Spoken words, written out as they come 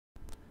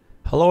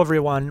Hello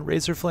everyone,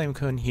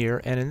 Razorflamekun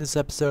here, and in this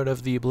episode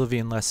of the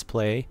Oblivion Let's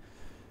Play,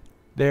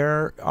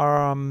 there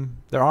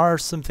are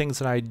some things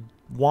that I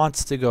want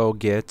to go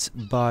get,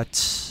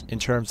 but in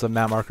terms of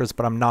map markers,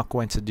 but I'm not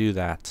going to do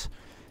that.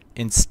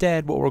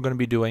 Instead, what we're going to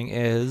be doing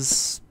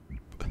is,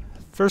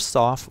 first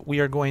off, we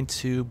are going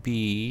to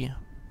be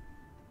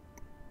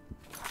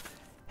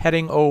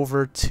heading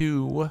over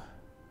to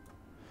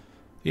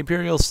the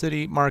Imperial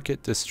City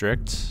Market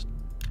District,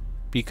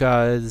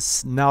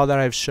 because now that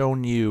I've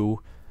shown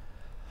you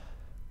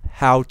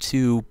how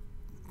to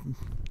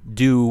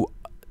do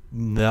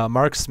the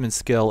marksman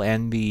skill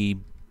and the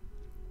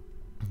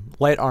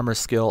light armor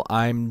skill,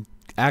 I'm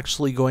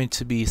actually going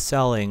to be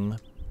selling.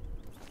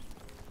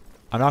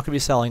 I'm not going to be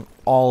selling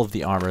all of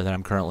the armor that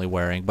I'm currently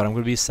wearing, but I'm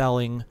going to be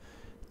selling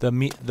the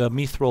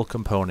mithril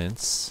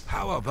components.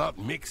 How about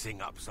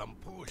mixing up some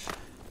push?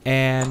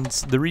 And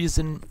the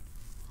reason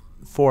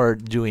for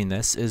doing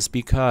this is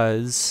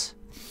because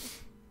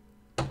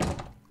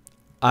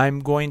I'm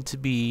going to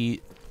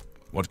be.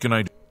 What can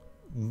I do?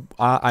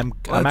 I'm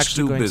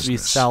actually going to be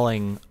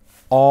selling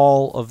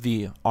all of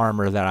the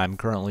armor that I'm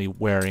currently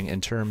wearing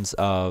in terms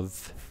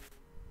of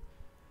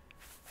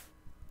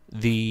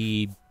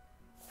the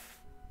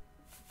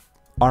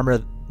armor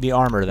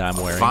that I'm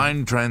wearing.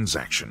 Fine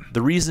transaction.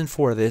 The reason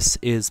for this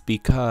is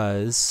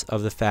because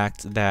of the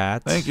fact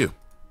that. Thank you.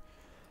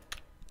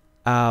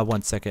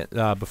 1 second.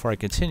 Before I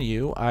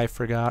continue, I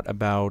forgot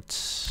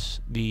about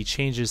the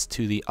changes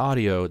to the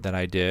audio that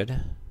I did,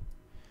 and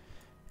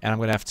I'm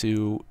going to have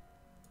to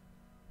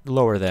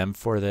lower them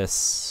for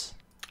this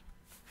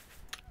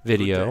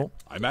video.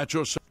 I'm at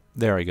your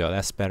There we go.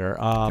 That's better.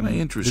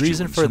 the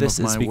reason for this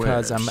is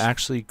because I'm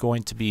actually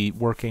going to be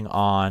working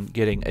on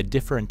getting a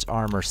different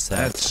armor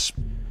set,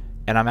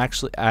 and I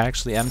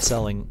actually am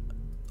selling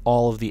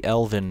all of the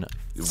elven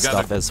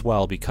stuff as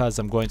well, because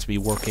I'm going to be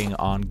working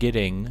on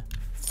getting.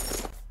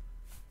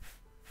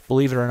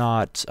 Believe it or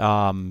not,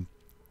 I'm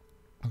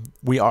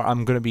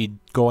going to be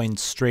going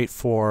straight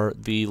for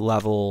the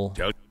level.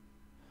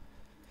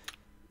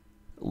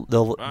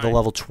 The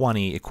level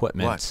 20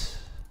 equipment. What?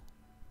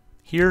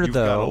 Here, You've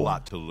though, got a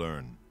lot to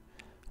learn.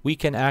 we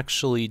can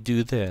actually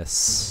do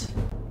this.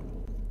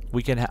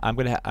 We can. I'm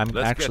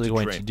actually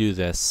going to do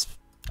this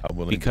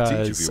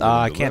because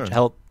can't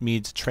help me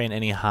to train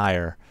any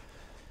higher.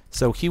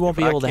 So he won't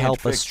be able to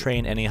help us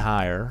train any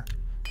higher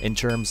in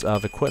terms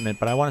of equipment.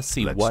 But I want to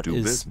see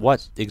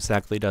what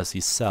exactly does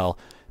he sell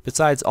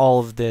besides all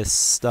of this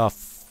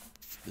stuff.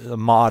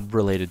 Mod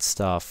related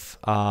stuff.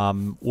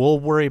 We'll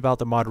worry about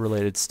the mod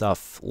related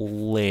stuff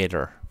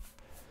later.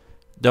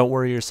 Don't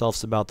worry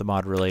yourselves about the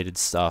mod related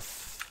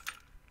stuff,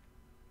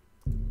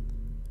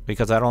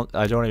 because I don't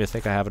even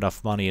think I have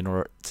enough money in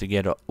order to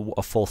get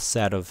a full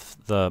set of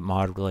the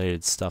mod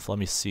related stuff. Let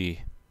me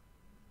see.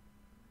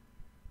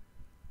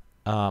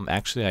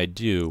 Actually I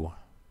do,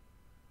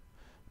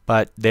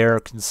 but they're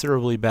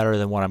considerably better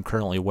than what I'm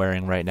currently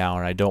wearing right now,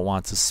 and I don't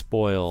want to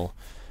spoil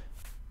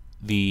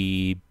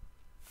the.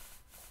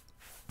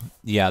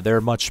 Yeah,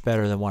 they're much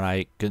better than what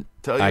I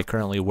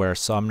currently wear,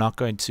 so I'm not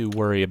going to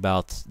worry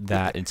about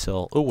that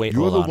until. Oh wait,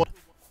 hold on.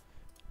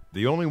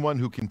 The only one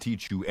who can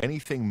teach you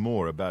anything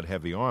more about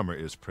heavy armor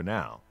is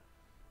Pranal.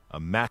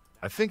 I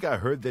think I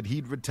heard that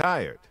he'd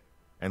retired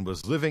and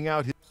was living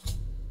out his.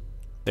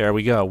 There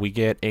we go. We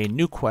get a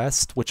new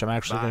quest, which I'm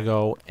actually going to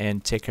go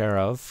and take care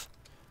of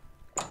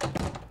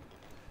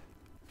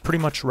pretty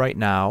much right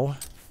now.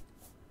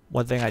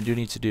 One thing I do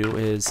need to do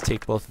is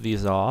take both of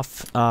these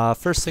off.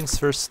 First things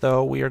first,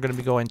 though, we are going to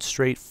be going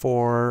straight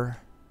for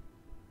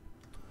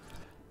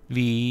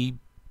the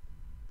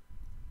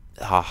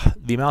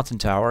mountain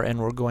tower, and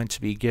we're going to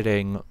be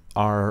getting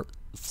our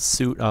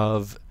suit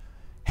of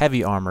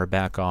heavy armor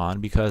back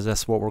on, because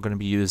that's what we're going to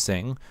be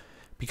using.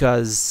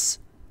 Because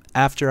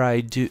after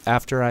I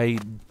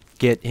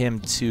get him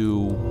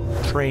to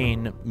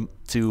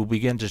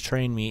begin to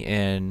train me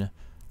in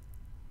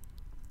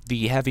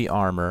the heavy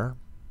armor,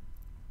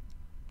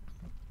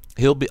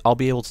 I'll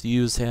be able to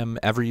use him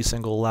every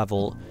single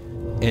level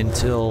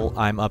until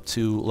I'm up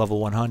to level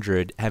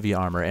 100 heavy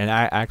armor, and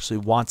I actually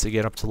want to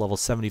get up to level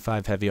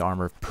 75 heavy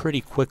armor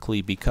pretty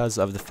quickly, because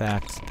of the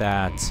fact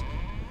that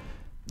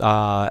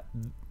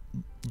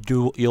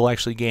you'll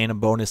actually gain a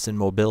bonus in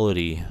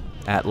mobility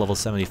at level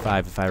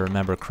 75 if I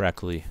remember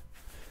correctly.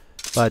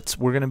 But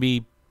we're going to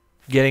be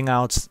getting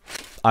out.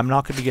 I'm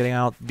not going to be getting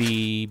out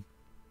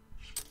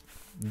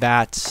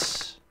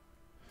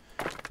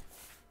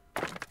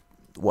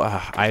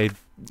I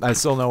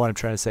still know what I'm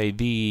trying to say.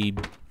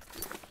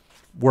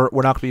 We're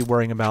not going to be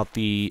worrying about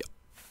the.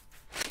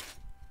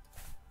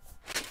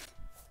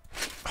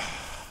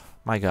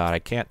 My God, I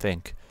can't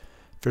think.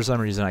 For some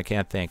reason, I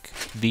can't think.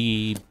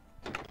 The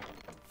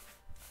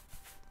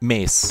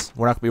mace.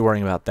 We're not going to be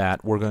worrying about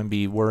that. We're going to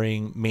be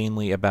worrying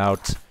mainly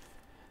about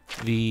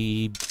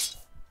the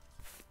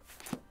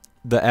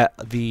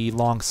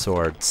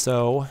longsword.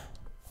 So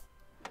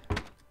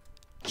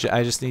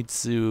I just need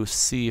to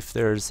see if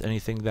there's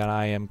anything that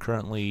I am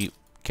currently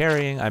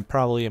carrying. I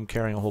probably am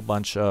carrying a whole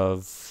bunch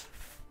of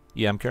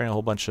Yeah, I'm carrying a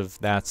whole bunch of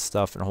that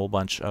stuff and a whole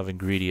bunch of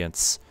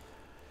ingredients.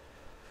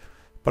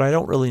 But I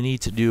don't really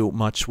need to do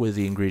much with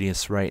the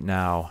ingredients right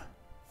now.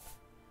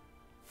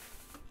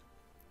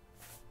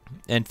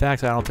 In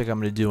fact, I don't think I'm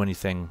going to do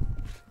anything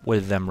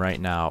with them right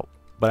now.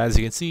 But as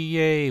you can see,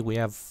 yay, we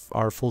have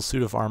our full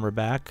suit of armor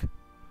back.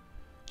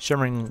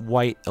 Shimmering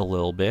white a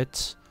little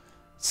bit.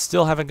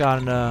 Still haven't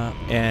gotten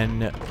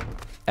an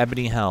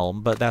ebony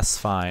helm, but that's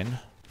fine.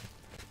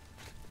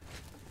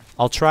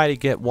 I'll try to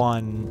get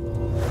one.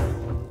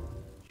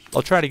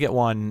 I'll try to get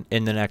one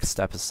in the next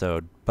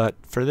episode. But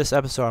for this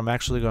episode, I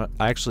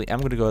actually am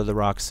going to go to the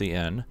Roxley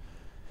Inn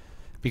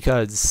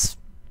because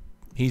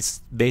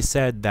they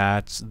said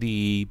that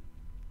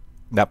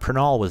that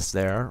Pranal was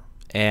there,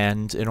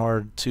 and in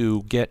order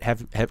to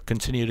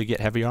continue to get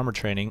heavy armor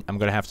training, I'm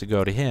going to have to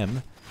go to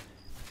him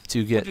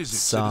to get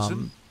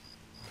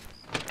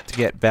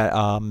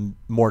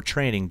more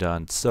training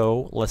done.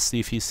 So let's see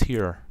if he's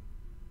here.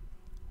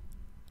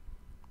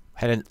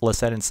 Let's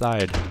head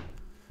inside.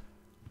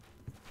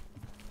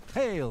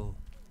 Hail.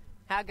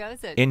 How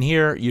goes it? In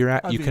here, you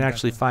can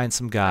actually find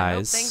some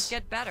guys. I hope things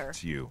get better.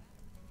 It's you.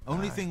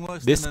 Only thing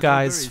worse This than an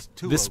guy's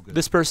ogre is two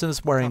this person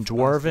is wearing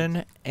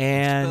dwarven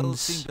and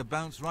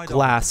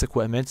glass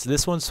equipment.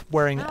 This one's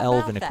wearing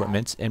elven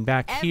equipment, and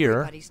back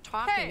here,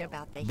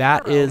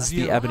 that is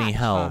the ebony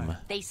helm,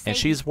 and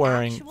she's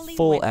wearing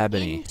full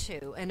ebony.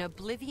 Into an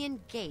Oblivion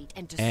gate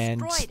and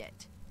And destroyed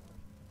it.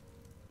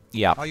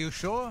 yeah. Are you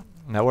sure?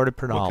 Now we're to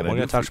Pranal. We're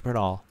gonna talk to you?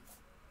 Pranal.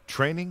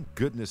 Training?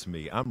 Goodness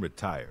me, I'm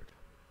retired.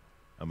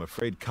 I'm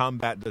afraid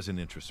combat doesn't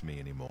interest me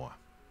anymore.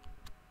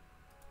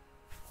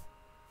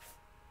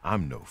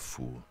 I'm no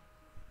fool.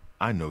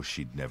 I know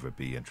she'd never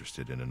be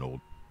interested in an old...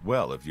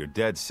 Well, if you're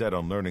dead set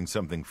on learning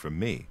something from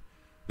me,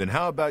 then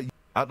how about you?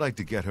 I'd like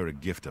to get her a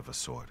gift of a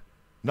sort.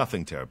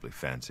 Nothing terribly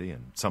fancy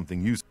and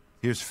something useful.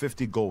 Here's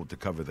 50 gold to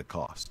cover the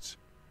costs.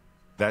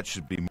 That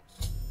should be...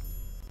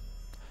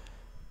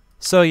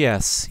 So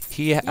yes,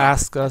 he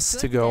asked us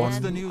to go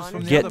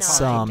and get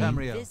some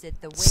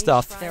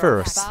stuff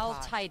first.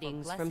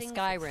 Tidings from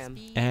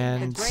Skyrim.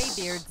 And The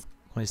Greybeards.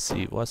 let me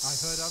see,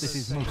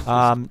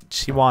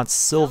 she wants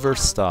silver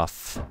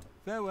stuff.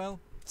 Farewell.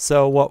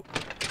 So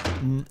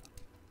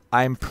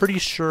I'm pretty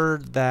sure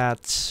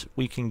that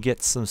we can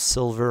get some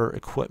silver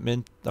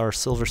equipment or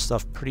silver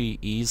stuff pretty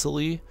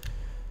easily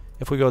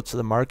if we go to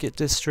the market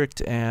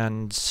district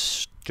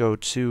and go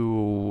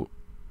to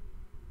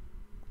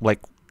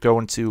go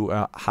into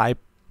a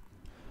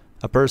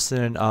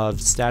person of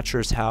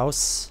stature's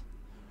house,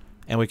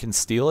 and we can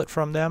steal it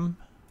from them.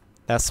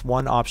 That's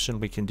one option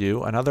we can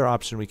do. Another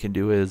option we can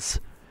do is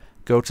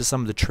go to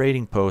some of the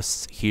trading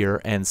posts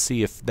here and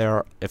see if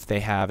they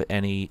have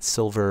any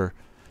silver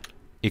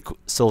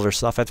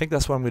stuff. I think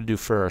that's what I'm going to do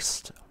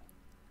first.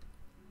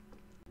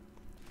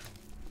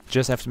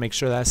 Just have to make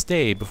sure that I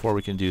stay before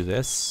we can do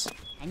this.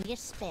 Can you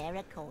spare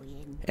a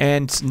coin?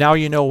 And now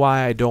you know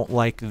why I don't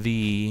like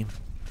the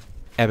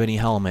ebony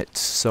helmet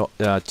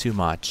too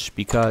much,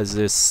 because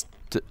this,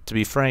 to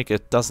be frank,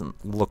 it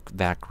doesn't look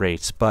that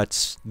great.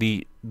 But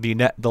the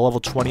level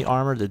 20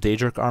 armor, the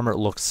Daedric armor,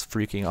 looks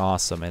freaking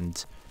awesome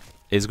and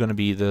is going to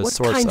be the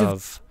source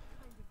of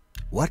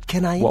what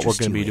we're going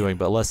to be doing.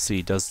 But let's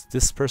see, does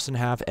this person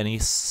have any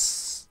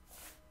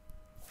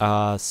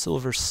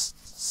silver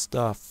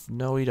stuff?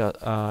 No, he does.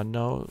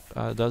 No,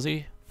 does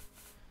he?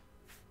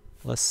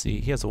 Let's see.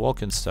 He has a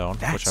Vulcan stone,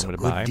 which I'm going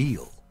to buy. That's a good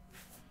deal.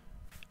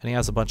 And he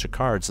has a bunch of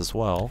cards as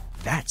well.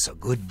 That's a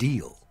good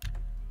deal.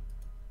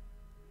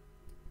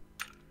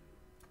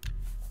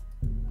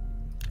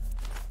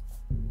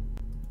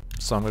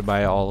 So I'm going to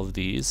buy all of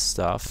these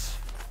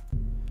stuff.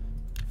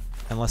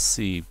 And let's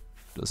see.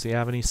 Does he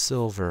have any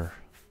silver?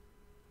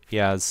 He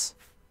has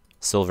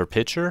silver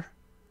pitcher.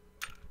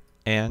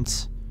 And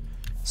so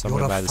I'm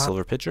going to buy the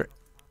silver pitcher.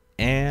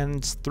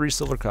 And 3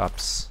 silver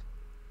cups.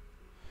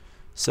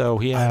 So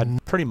he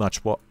had pretty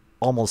much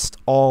almost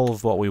all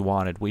of what we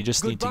wanted. We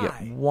just need to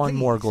get one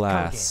more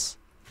glass.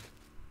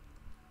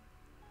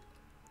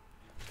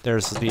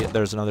 There's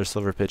another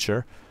silver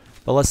pitcher.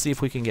 But let's see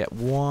if we can get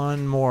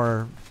one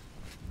more.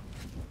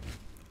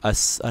 All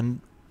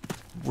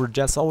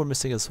we're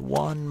missing is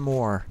one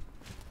more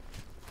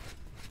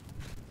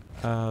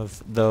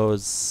of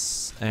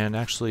those. And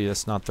actually,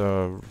 that's not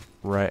the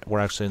right. We're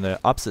actually in the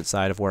opposite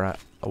side of where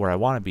I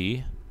want to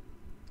be.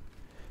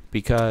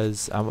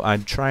 Because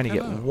I'm trying to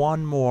get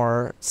one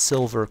more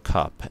silver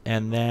cup,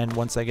 and then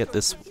once I get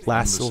this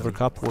last silver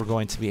cup, we're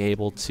going to be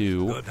able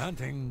to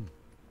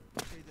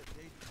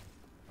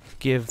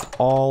give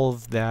all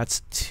of that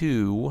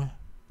to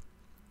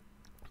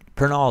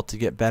Pranal to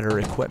get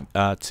better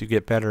to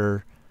get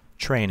better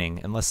training.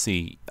 And let's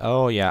see.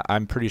 Oh yeah,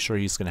 I'm pretty sure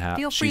he's gonna have.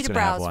 Feel free to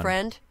browse,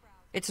 friend.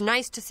 It's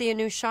nice to see a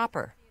new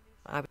shopper.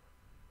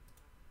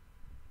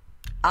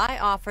 I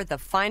offer the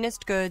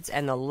finest goods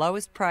and the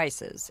lowest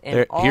prices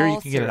in all here you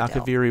can get an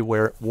Cyrodiil.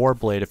 Akaviri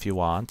Warblade if you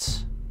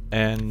want.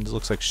 And it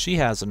looks like she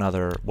has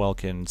another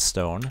Welkin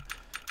stone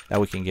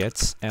that we can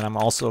get. And I'm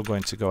also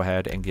going to go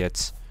ahead and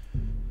get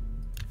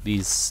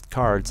these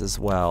cards as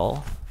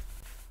well.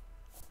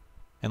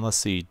 And let's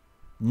see,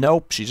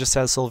 Nope, she just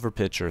has silver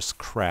pitchers.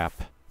 Crap.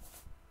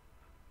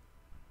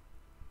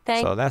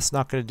 So that's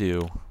not going to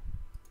do.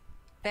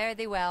 Fare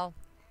thee well.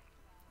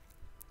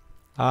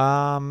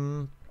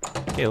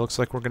 Okay, looks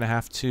like we're going to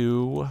have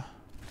to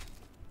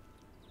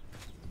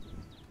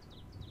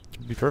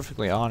be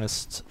perfectly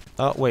honest.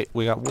 Oh, wait,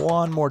 we got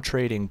one more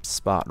trading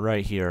spot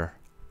right here.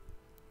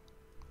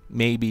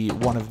 Maybe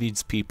one of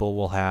these people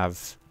will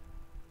have...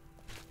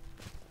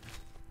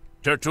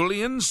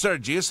 Tertullian,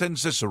 Sergius, and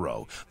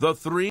Cicero. The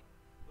three...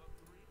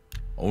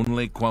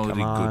 Only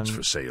quality goods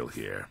for sale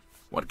here.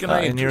 What can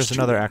I and here's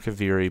another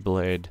Akaviri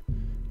blade.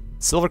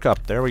 Silver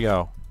cup, there we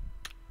go.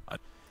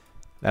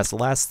 That's the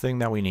last thing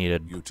that we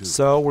needed.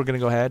 So we're going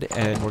to go ahead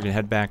and we're going to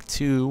head back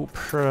to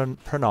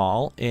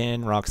Pranal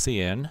in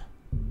Roxley Inn.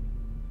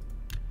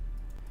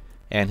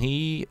 And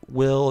he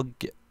will...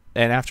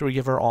 And after we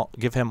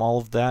give him all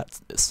of that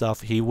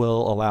stuff, he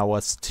will allow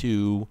us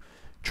to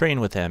train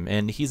with him.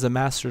 And he's a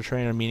master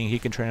trainer, meaning he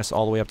can train us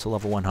all the way up to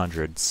level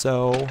 100.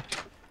 So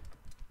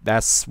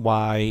that's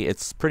why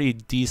it's pretty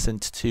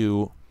decent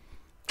to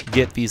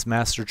get these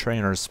master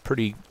trainers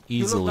pretty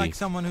easily. You look like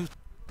someone who's...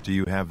 Do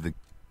you have the...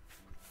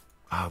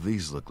 Ah,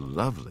 these look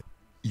lovely.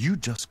 You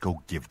just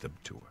go give them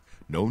to her.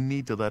 No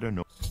need to let her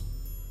know.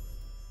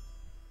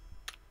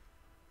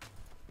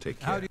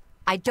 Take care.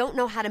 I don't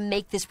know how to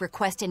make this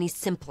request any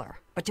simpler,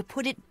 but to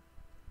put it...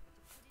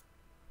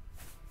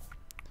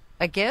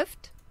 A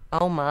gift?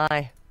 Oh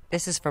my.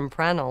 This is from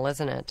Pranal,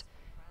 isn't it?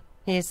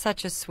 He is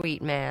such a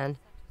sweet man.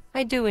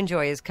 I do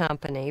enjoy his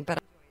company,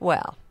 but...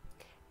 Well,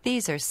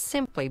 these are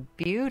simply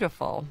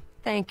beautiful.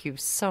 Thank you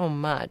so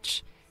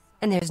much.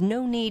 And there's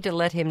no need to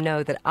let him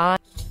know that I...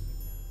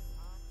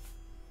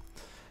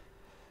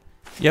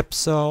 Yep,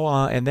 so,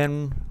 and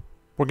then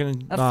we're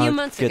going to A few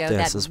months get ago,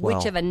 this that as well.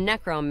 witch of a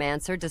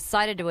necromancer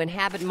decided to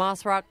inhabit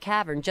Moss Rock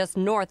Cavern just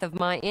north of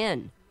my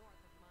inn.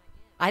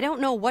 I don't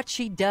know what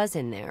she does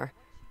in there.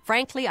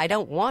 Frankly, I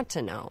don't want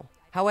to know.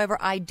 However,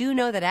 I do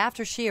know that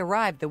after she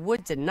arrived, the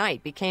woods at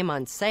night became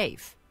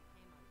unsafe.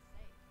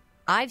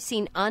 I've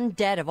seen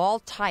undead of all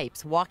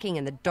types walking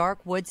in the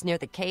dark woods near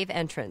the cave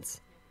entrance.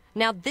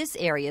 Now, this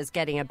area is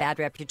getting a bad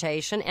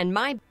reputation, and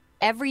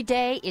every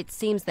day it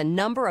seems the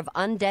number of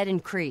undead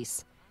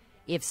increase.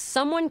 If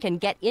someone can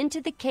get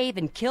into the cave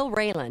and kill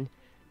Raylan,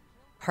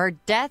 her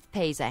death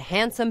pays a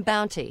handsome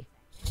bounty.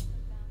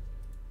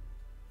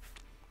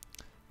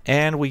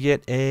 And we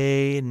get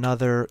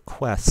another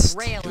quest.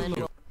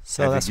 Raylan.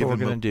 So that's what we're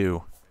going to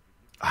do.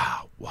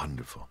 Ah,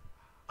 wonderful.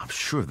 I'm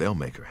sure they'll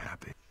make her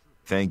happy.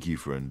 Thank you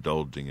for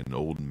indulging an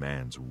old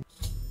man's...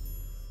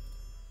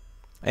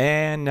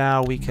 And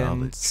now we can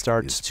Knowledge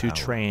start is to power.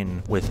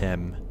 train with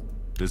him.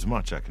 There's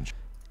much I can...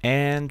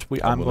 And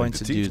I'm willing going to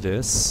to teach do him.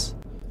 this.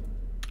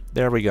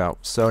 There we go.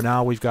 So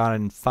now we've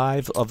gotten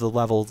 5 of the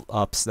level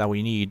ups that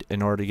we need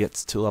in order to get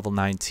to level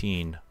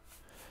 19.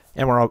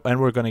 And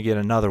we're going to get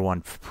another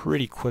one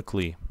pretty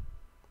quickly.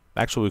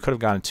 Actually, we could have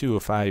gotten 2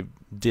 if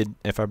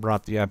I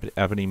brought the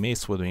ebony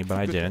mace with me, but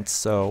I didn't.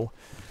 So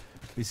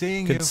Be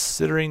seeing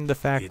considering the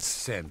fact... Its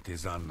scent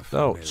is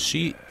unfamiliar. Oh,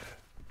 she...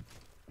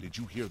 Did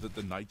you hear that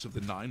the Knights of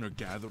the Nine are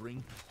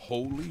gathering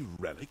holy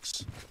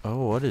relics?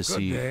 Oh, what is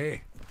Good he?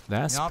 day.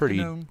 That's Good pretty...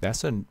 afternoon.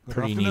 That's a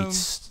pretty afternoon.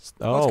 neat...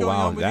 Oh, going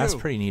wow, on with that's you?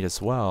 pretty neat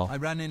as well. I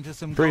ran into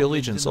some Imperial goblins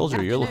Legion in the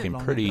soldier, you're woods looking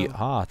long pretty ago.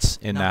 hot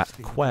in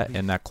Nasty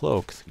in that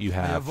cloak you I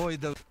have.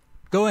 avoid those.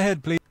 Go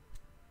ahead, please.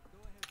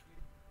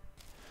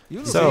 You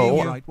look So,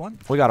 like the right one.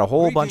 we got a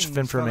whole bunch of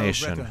Greetings, fellow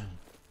information. Breton.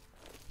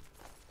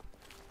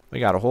 We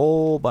got a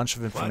whole bunch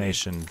of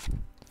information.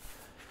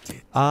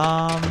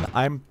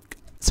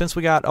 Since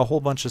we got a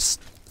whole bunch of...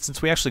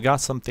 Since we actually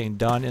got something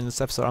done in this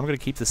episode, I'm going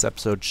to keep this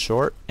episode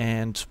short,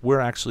 and we're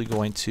actually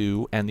going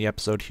to end the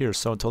episode here.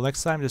 So until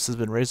next time, this has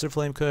been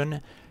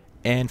Razorflamekun,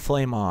 and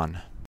flame on.